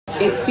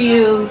it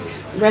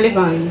feels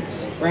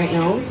relevant right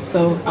now,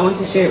 so I want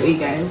to share it with you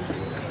guys.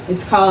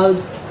 It's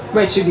called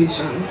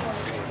Retribution.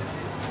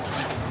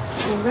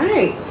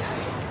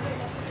 Alright.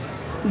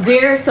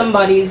 Dear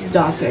somebody's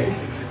daughter,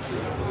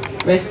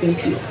 rest in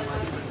peace.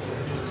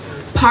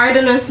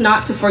 Pardon us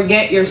not to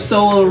forget your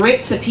soul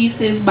ripped to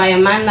pieces by a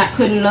man that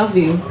couldn't love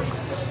you.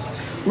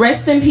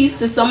 Rest in peace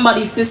to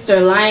somebody's sister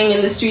lying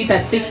in the street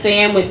at 6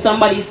 a.m. with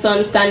somebody's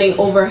son standing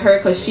over her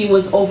because she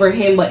was over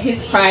him, but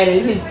his pride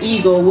and his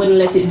ego wouldn't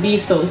let it be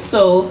so.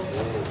 So,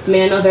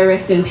 may another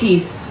rest in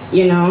peace,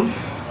 you know.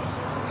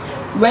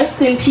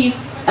 Rest in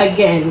peace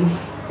again.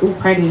 Oh,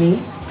 pardon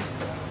me.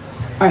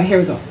 Alright, here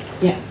we go.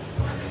 Yeah.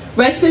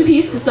 Rest in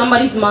peace to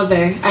somebody's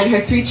mother and her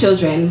 3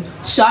 children,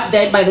 shot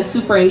dead by the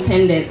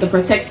superintendent, the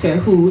protector,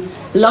 who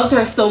loved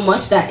her so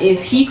much that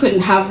if he couldn't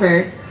have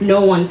her,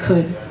 no one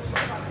could.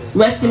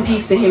 Rest in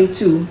peace to him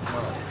too.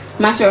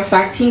 Matter of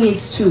fact, he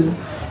needs 2.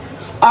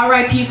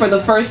 R.I.P. for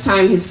the first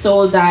time his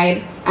soul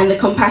died, and the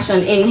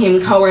compassion in him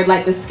cowered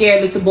like the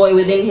scared little boy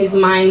within his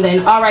mind.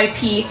 Then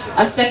R.I.P.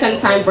 a second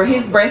time for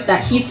his breath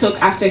that he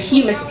took after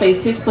he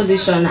misplaced his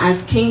position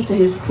as king to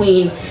his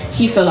queen.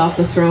 He fell off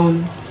the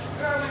throne.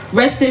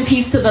 Rest in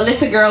peace to the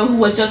little girl who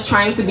was just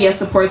trying to be a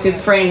supportive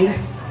friend.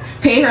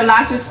 Pay her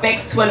last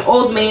respects to an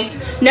old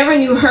mate, never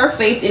knew her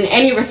fate in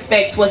any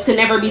respect was to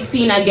never be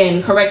seen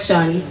again.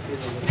 Correction.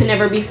 To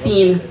never be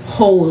seen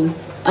whole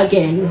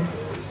again.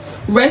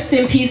 Rest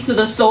in peace to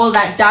the soul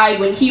that died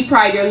when he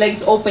pried your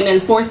legs open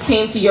and forced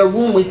pain to your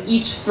womb with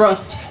each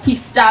thrust. He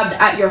stabbed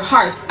at your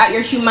heart, at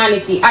your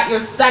humanity, at your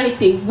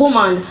sanity.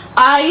 Woman,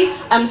 I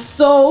am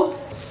so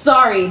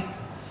sorry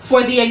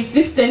for the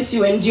existence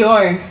you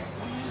endure.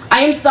 I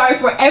am sorry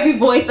for every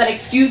voice that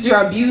excused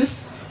your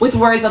abuse with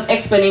words of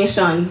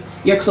explanation.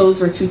 Your clothes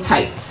were too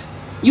tight.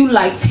 You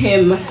liked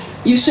him.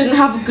 You shouldn't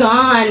have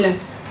gone.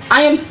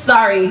 I am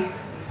sorry.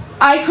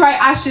 I cry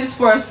ashes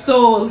for a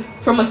soul,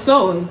 from a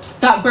soul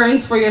that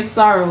burns for your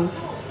sorrow.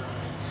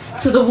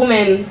 To the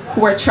women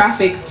who were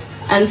trafficked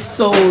and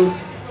sold,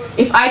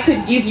 if I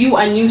could give you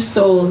a new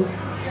soul,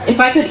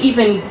 if I could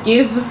even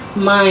give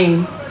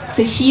mine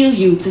to heal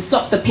you, to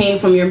suck the pain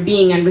from your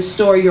being and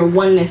restore your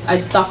oneness,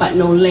 I'd stop at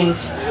no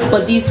length.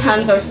 But these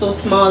hands are so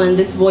small and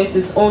this voice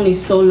is only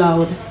so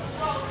loud.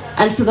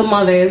 And to the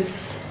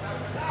mothers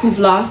who've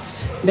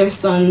lost their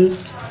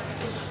sons,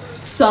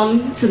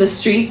 some to the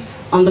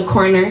streets, on the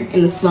corner,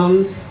 in the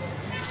slums,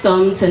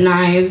 some to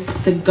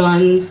knives, to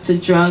guns, to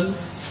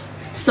drugs,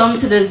 some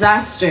to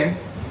disaster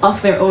of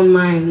their own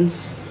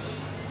minds.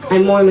 I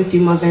mourn with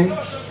you, mother.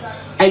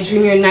 I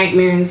dream your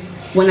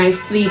nightmares when I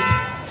sleep.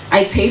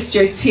 I taste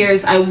your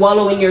tears, I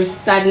wallow in your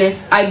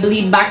sadness. I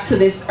bleed back to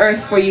this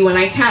earth for you and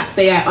I can't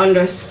say I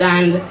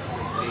understand.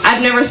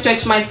 I've never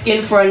stretched my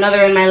skin for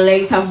another and my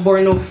legs have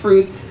borne no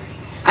fruit.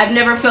 I've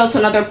never felt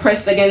another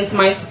pressed against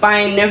my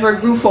spine, never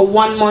grew for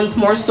 1 month,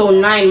 more so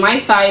 9. My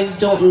thighs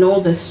don't know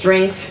the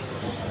strength.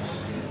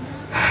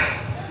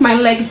 My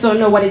legs don't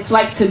know what it's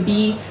like to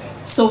be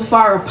so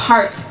far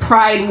apart.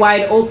 Pride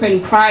wide open,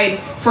 pride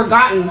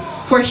forgotten.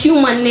 For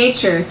human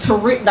nature to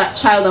rip that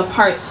child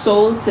apart,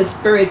 soul to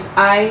spirit,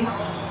 I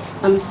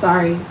am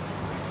sorry.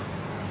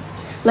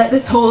 Let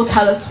this whole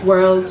callous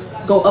world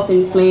go up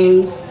in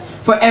flames.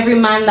 For every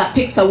man that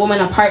picked a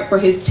woman apart for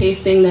his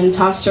tasting, then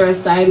tossed her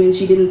aside when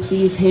she didn't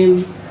please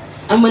him.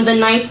 And when the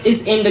night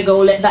is indigo,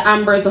 let the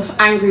ambers of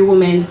angry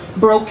women,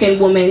 broken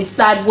women,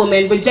 sad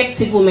women,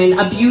 rejected women,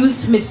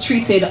 abused,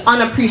 mistreated,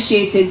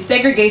 unappreciated,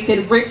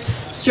 segregated, ripped,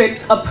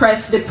 stripped,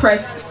 oppressed,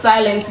 depressed,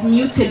 silent,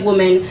 muted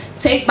women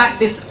take back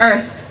this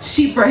earth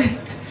she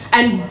breathed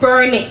and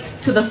burn it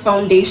to the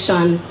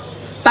foundation,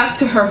 back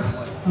to her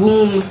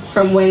womb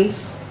from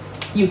whence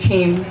you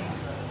came.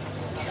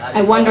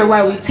 I wonder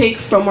why we take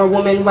from our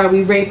women, why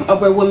we rape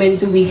our women,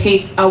 do we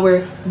hate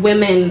our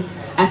women?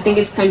 I think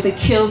it's time to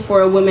kill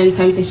for our women,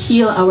 time to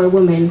heal our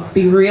women,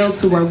 be real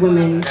to our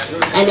women.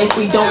 And if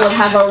we don't, we'll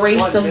have a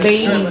race of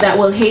babies that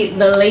will hate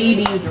the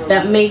ladies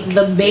that make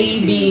the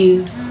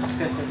babies.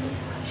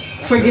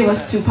 Forgive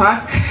us,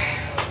 Tupac.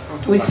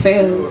 We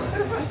failed.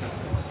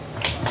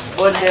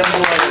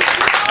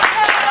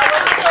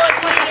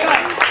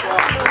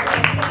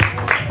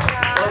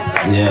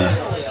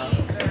 Yeah.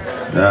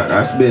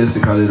 That's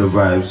basically the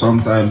vibe.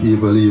 Sometimes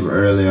people leave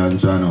early on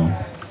channel.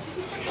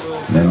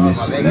 Then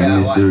miss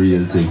the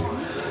real thing.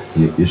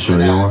 You sure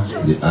you want?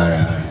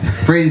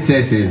 Alright.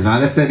 Princesses,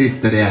 man, let's say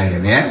this to the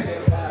item, yeah?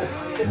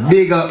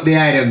 Big up the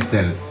item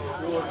self.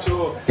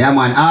 Yeah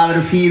man, all of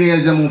the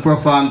females that will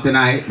perform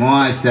tonight, I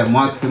want to say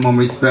maximum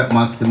respect,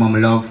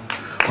 maximum love.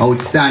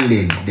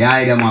 Outstanding. The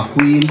item are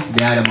queens,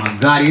 the item are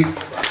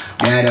goddess,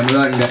 the item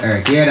run the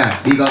earth. Hear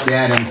that? Big up the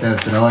item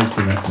self to the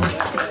ultimate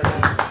man.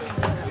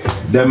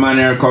 The man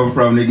here come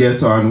from the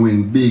ghetto and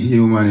win big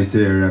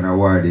humanitarian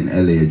award in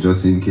LA,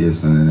 just in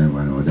case you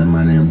never know. The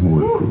man name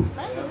whole crew.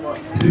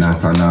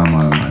 Not a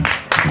normal man.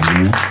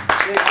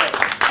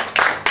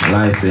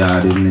 Life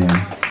yard in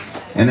there.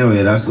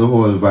 Anyway, that's the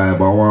whole vibe.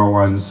 Our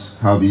ones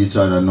have each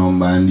other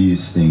number and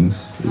these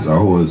things. It's a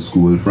whole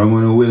school. From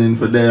when you're willing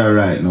for there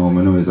right now, I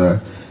know it's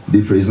a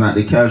different. It's not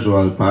the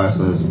casual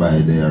passers by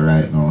there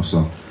right now.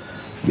 So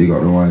they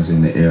got the ones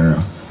in the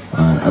area.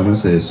 And as I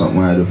say, it's something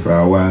I do for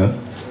a while.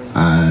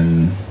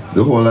 And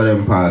the whole of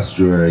them passed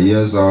through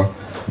years of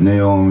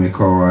Naomi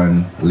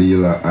Cowan,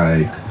 Leela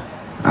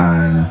Ike,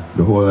 and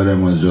the whole of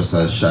them was just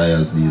as shy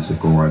as these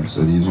little ones.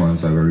 So these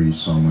ones are going to reach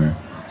somewhere.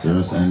 So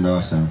just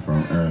endorse them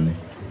from early.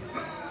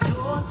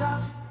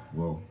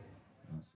 Whoa.